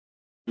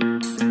Yes,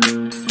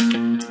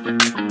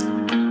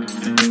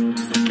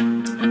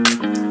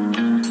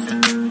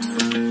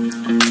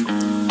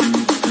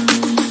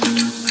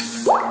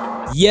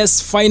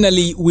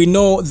 finally, we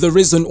know the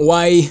reason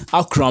why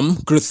Akram,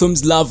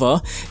 Kuluthum's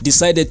lover,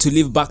 decided to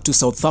leave back to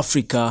South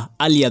Africa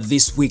earlier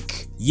this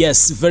week.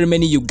 Yes, very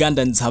many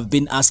Ugandans have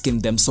been asking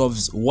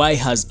themselves, why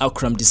has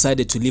Akram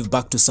decided to leave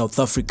back to South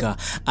Africa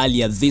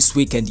earlier this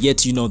week, and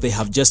yet, they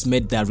have just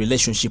made their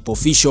relationship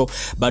official.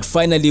 But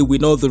finally, we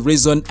know the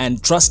reason,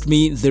 and trust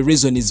me, the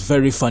reason is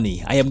very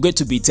funny. I am going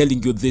to be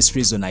telling you this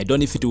reason. I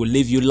don't know if it will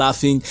leave you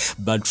laughing,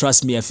 but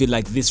trust me, I feel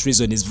like this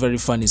reason is very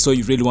funny, so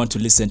you really want to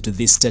listen to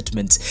this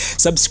statement.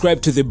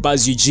 Subscribe to the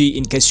Buzz UG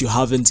in case you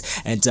haven't,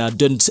 and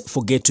don't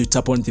forget to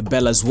tap on the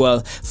bell as well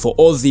for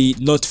all the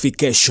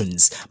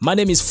notifications. My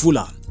name is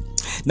Fuller.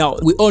 Now,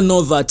 we all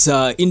know that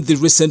in the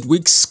recent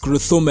weeks,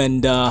 Kuluthum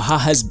and her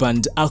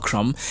husband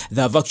Akram,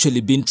 they have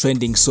actually been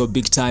trending so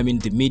big time in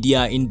the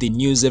media, in the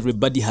news.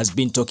 Everybody has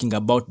been talking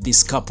about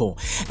this couple,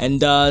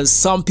 and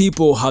some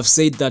people have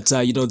said that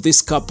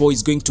this couple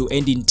is going to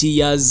end in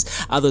tears.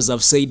 Others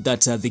have said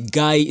that the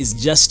guy is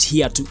just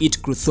here to eat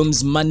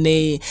Kuluthum's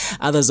money.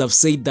 Others have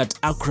said that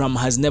Akram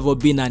has never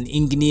been an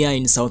engineer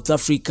in South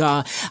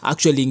Africa,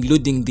 actually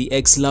including the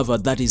ex-lover,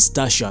 that is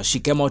Tasha. She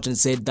came out and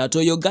said that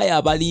oyo guy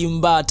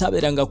abalimba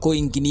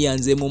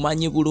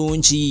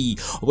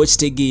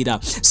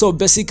so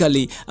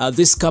basically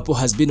this couple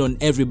has been on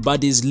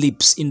everybody's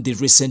lips in the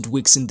recent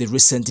weeks, in the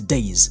recent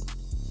days.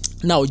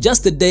 Now,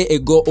 just a day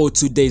ago or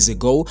 2 days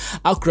ago,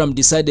 Akram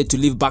decided to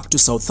leave back to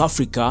South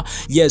Africa.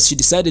 Yes, she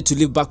decided to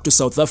leave back to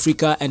South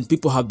Africa, and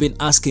people have been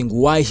asking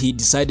why he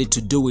decided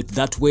to do it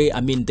that way. I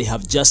mean, they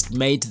have just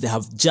made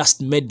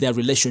their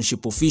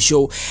relationship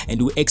official,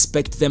 and we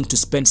expect them to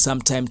spend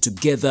some time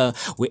together.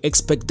 We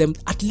expect them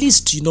at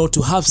least,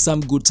 to have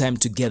some good time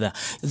together.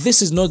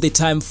 This is not the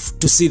time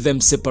to see them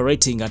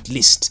separating, at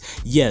least.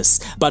 Yes,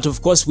 but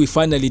of course, we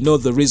finally know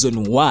the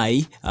reason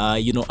why,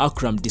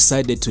 Akram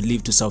decided to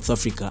leave to South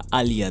Africa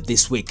earlier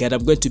this week, and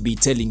I'm going to be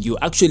telling you.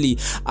 Actually,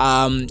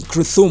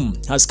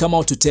 Kuluthum has come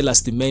out to tell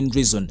us the main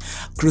reason.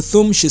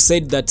 Kuluthum, she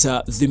said that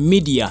the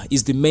media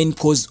is the main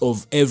cause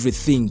of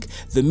everything.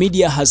 The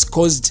media has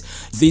caused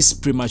this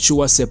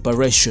premature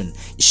separation.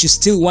 She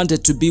still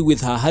wanted to be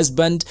with her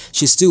husband.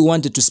 She still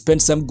wanted to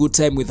spend some good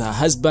time with her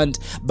husband,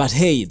 but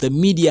hey, the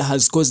media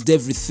has caused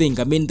everything.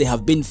 I mean, they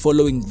have been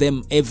following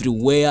them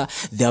everywhere.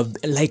 They have,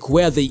 like,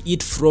 where they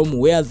eat from,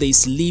 where they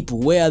sleep,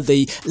 where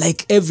they,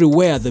 like,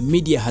 everywhere the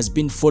media has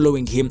been following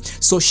him.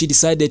 So she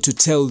decided to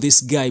tell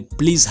this guy,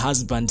 please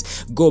husband,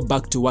 go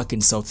back to work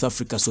in South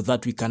Africa so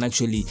that we can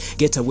actually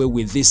get away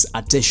with this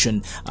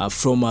attention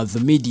from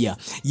the media.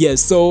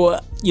 Yes, so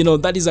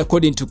that is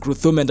according to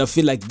Kuluthum, and I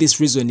feel like this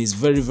reason is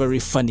very, very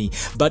funny.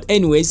 But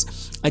anyways,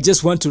 I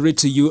just want to read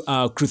to you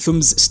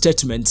Kuluthum's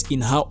statement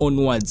in her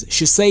own words.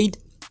 She said,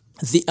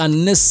 "The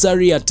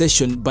unnecessary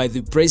attention by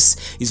the press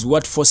is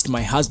what forced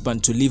my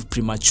husband to leave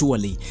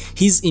prematurely.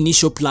 His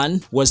initial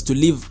plan was to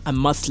leave a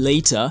month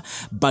later,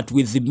 but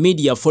with the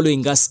media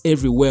following us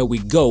everywhere we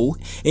go,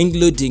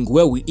 including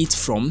where we eat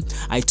from,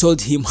 I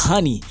told him,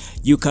 honey,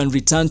 you can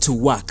return to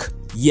work."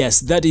 Yes,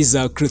 that is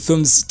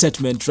Kuluthum's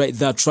statement right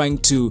there, trying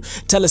to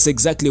tell us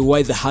exactly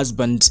why the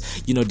husband,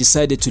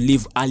 decided to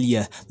leave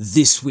earlier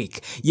this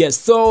week. Yes,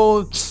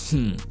 so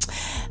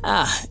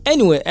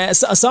anyway,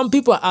 some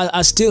people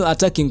are still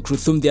attacking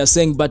Kuluthum. They are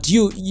saying, but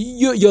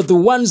you're the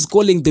ones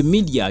calling the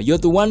media. You're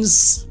the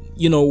ones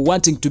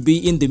wanting to be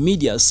in the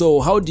media. So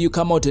how do you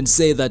come out and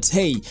say that,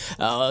 hey,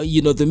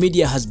 the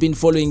media has been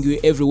following you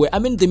everywhere? I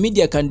mean, the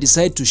media can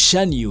decide to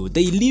shun you.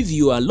 They leave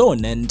you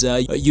alone, and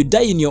you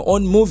die in your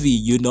own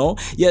movie,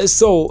 Yeah,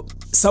 so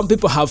some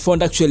people have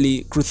found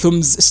actually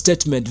Kuluthum's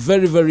statement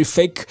very, very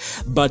fake,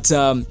 but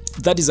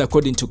that is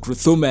according to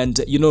Kuluthum. And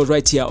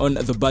right here on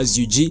the Buzz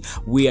UG,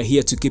 we are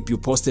here to keep you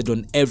posted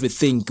on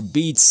everything,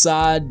 be it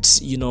sad,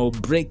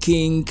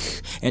 breaking,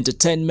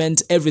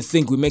 entertainment,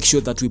 everything. We make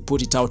sure that we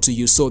put it out to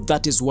you. So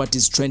that is what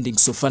is trending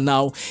so far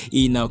now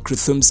in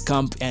Kuluthum's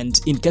camp,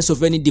 and in case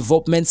of any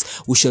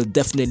developments, we shall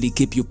definitely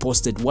keep you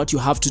posted. What you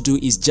have to do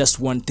is just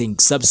one thing: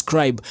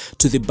 subscribe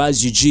to the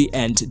Buzz UG,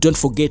 and don't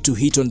forget to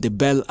hit on the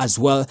bell as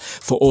well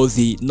for all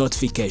the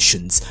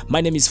notifications.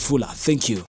 My name is Fuller. Thank you.